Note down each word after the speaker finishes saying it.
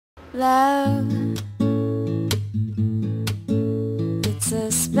Love, it's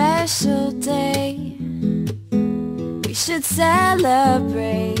a special day. We should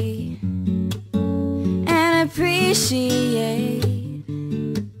celebrate and appreciate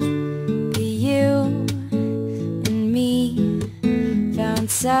that you and me found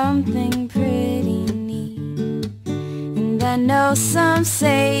something pretty neat. And I know some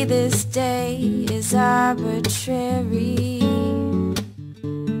say this day is arbitrary,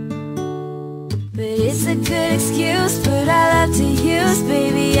 but it's a good excuse, put our love to use,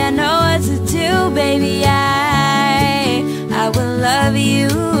 baby. I know what to do, baby. I will love you,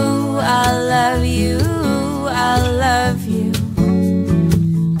 I'll love you, I'll love you.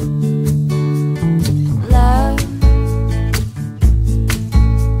 Love,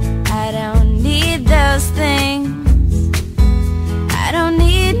 I don't need those things, I don't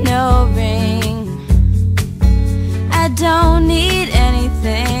need no ring, I don't need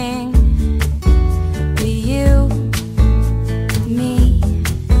anything but you, me,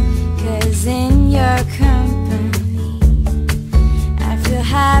 'cause in your company I feel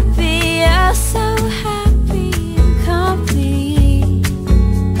happy, oh so happy and complete.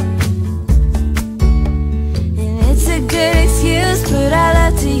 And it's a good excuse, put our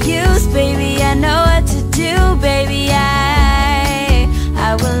love to use, baby. I know what to do, baby.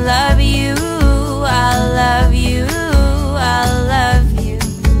 I will love you, I'll love you, I'll love you.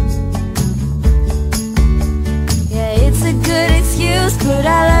 Yeah, it's a good excuse, put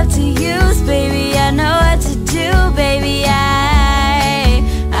our love to use, baby. I know what to do, baby.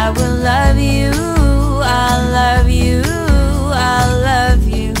 I will love you, I'll love you, I'll love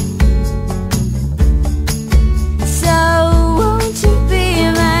you. So won't you be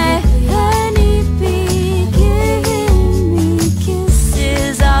my honeybee, giving me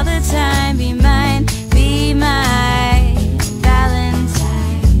kisses all the time, be mine, be my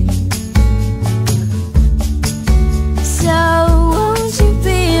Valentine. So won't you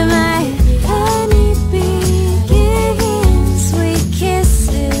be my honeybee, giving sweet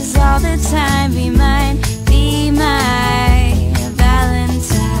kisses all the time, be mine, be my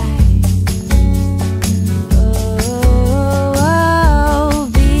Valentine. Oh, oh,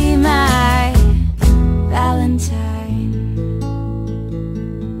 be my Valentine.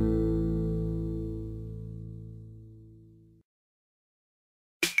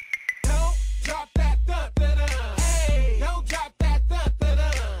 Don't drop that dun-dun-dun. Hey, don't drop that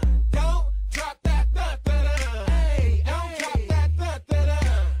dun-dun-dun. Don't drop that dun-dun-dun. Hey, don't drop that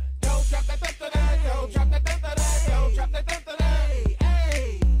dun-dun-dun. Don't drop that dun-dun-dun. Don't drop that dun-dun-dun. Don't drop that dun-dun-dun.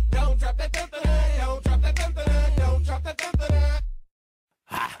 Hey, don't drop that dun-dun-dun. Don't drop that dun-dun-dun. Don't drop that dun-dun-dun.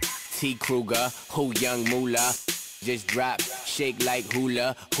 Ha! T. Kruger, who young moolah, just drop, shake like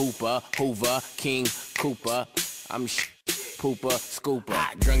hula, hooper, hoover, King Cooper. I'm pooper,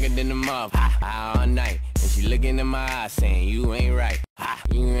 scooper, drunker than the mob, all night. And she looking in my eyes saying, you ain't right,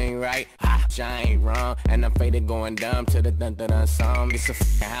 you ain't right, I ain't wrong. And I'm faded going dumb to the dun-dun-dun song. It's a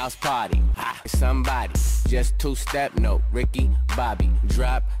f***ing house party, it's somebody, just two-step note, Ricky, Bobby.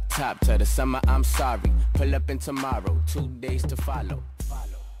 Drop top to the summer, I'm sorry. Pull up in tomorrow, 2 days to follow.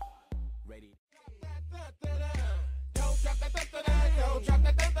 Ready. Don't drop that dun-dun-dun. Don't drop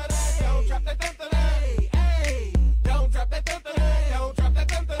that dun-dun-dun. Don't drop that dun-dun-dun. Hey, don't drop that dun-dun-dun. Don't drop that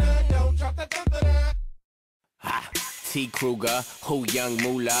dun-dun-dun. Don't drop that dun-dun-dun. Ha! T. Kruger, who young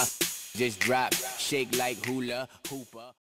moolah, just drop, shake like hula, hooper.